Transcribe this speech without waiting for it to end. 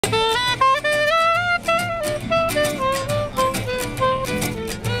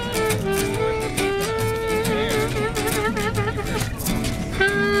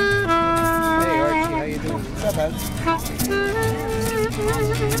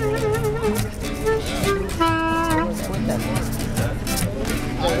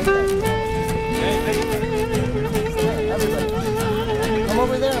Come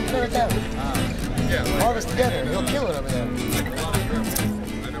over there and play it down. All of us together. He'll kill it over there.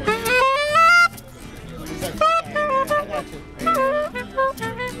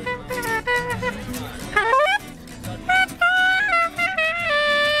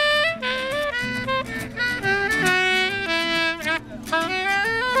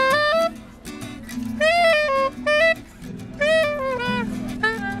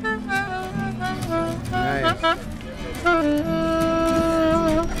 I got you.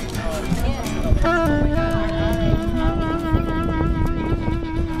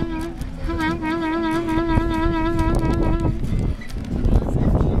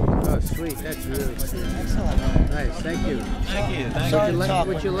 That's really sweet. Excellent. Nice, thank you. Thank you.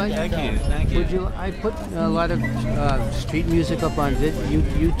 Would you like? Thank you. Thank you. I put a lot of street music up on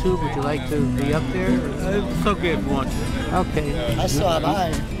YouTube. Would you like to be up there? It's okay if you want to. Okay. I saw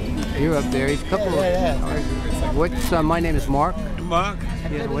mine. You're up there. He's a couple of. What's my name is Mark. Mark.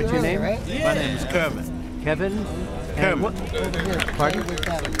 Yeah. What's your name? Right? My name is Kermit. Kevin. Kermit. Pardon?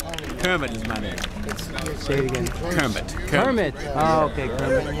 Kermit is my name. Say it again. Kermit. Kermit. Oh, okay,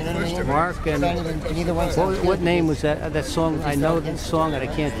 Kermit. Mark and what name was that? That song. I know the song and I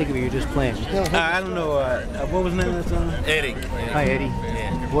can't think of it. You're just playing. I don't know. What was the name of that song? Eric. Hi, Eddie.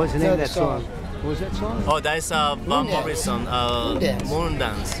 Yeah. What was the name of that song? What was that song? Oh, that is Bob Morrison.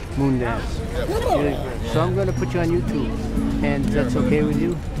 Moondance. Moondance. So I'm going to put you on YouTube, and that's okay with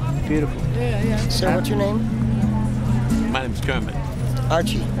you? Beautiful. Yeah. So what's your name? My name is Kermit.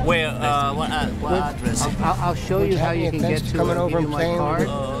 Archie. Where? What address? I'll show you how you can get to coming over and playing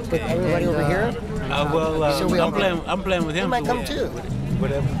with everybody over here. I'm playing with him. He might come too.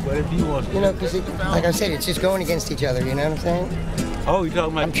 Whatever you want. You know, because like I said, it's just going against each other. You know what I'm saying? Oh, you're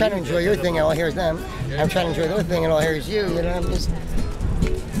talking about? I'm trying to enjoy your thing, and all I hear is them. I'm trying to enjoy their thing, and all I hear is you. You know,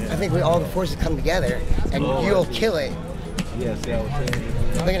 I think all the forces come together, and you'll kill it. Yes, I was saying.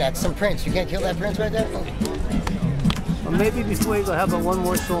 Look at that, some prince. You can't kill that prince right there? Well, maybe before you go, how about one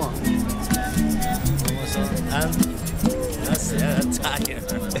more song? One more song? I'm tired.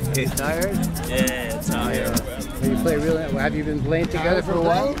 You tired? Yeah, tired. You play have you been playing together for a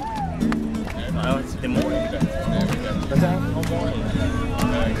while? No, it's the morning. What's that?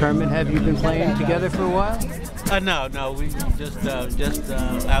 Kermit, have you been playing together for a while? No, we just out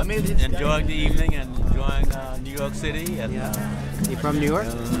enjoying the evening and enjoying New York City. And, you from New York?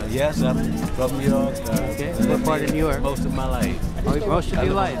 Yes, I'm from New York. Okay, what part of New York? Most of my life. Oh, most of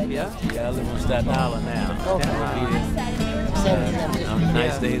your life, yeah? Yeah, I live on Staten Island now. On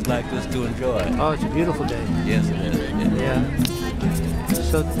nice days like this to enjoy. Oh, it's a beautiful day. Yes, it is. Yeah.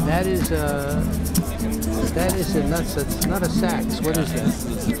 So that is it's not a sax. What is that? It's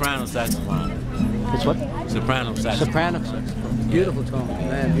a soprano saxophone. It's what? Soprano saxophone. Soprano saxophone. Beautiful tone,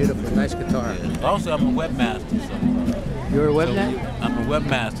 man. Beautiful. Nice guitar. Yeah. Also, I'm a webmaster. So. You're a webmaster? I'm a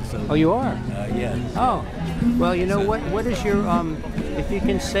webmaster. So. Oh, you are? Yes. Oh, well, you know what? What is your If you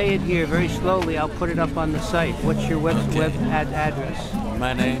can say it here very slowly, I'll put it up on the site. What's your web address?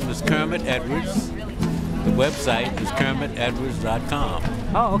 My name is Kermit Edwards. The website is kermitedwards.com.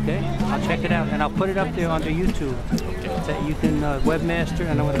 Oh, okay. I'll check it out, and I'll put it up there under YouTube. Okay. That you can webmaster,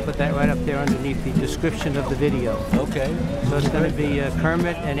 and I'm going to put that right up there underneath the description of the video. Okay. So it's going to be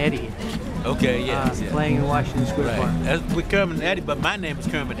Kermit and Eddie. Okay, yes. Playing in Washington Square Park. We're Kermit and Eddie, but my name is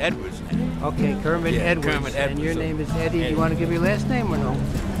Kermit Edwards. Okay, Kermit Edwards. Kermit Edwards. And your name is Eddie. Do you want to give your last name or no?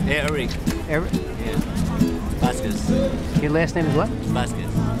 Eric. Eric? Yeah. Vasquez. Your last name is what? Vasquez.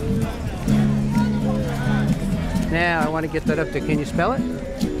 Now, I want to get that up there. Can you spell it?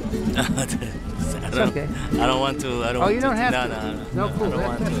 It's okay. I don't want to. You don't have to. No, cool.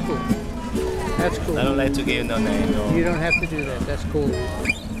 That's cool. That's cool. I don't like to give no name. No. You don't have to do that. That's cool.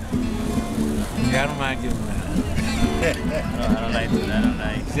 Yeah, I don't mind giving that. No, I don't like to. I don't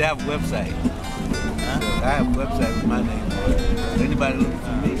like. See, I have a website. Huh? I have a website with my name. If anybody looking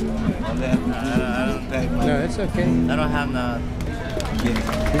for me, all they have to do No, it's okay. I don't have no.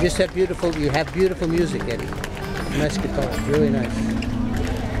 You just have beautiful. You have beautiful music, Eddie. Nice guitar. Really nice.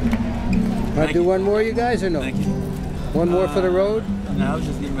 Want to do one more, you guys, or no? Thank you. One more for the road? No, I was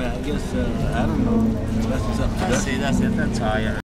just giving. I guess I don't know. That's something. That's it. That's tired.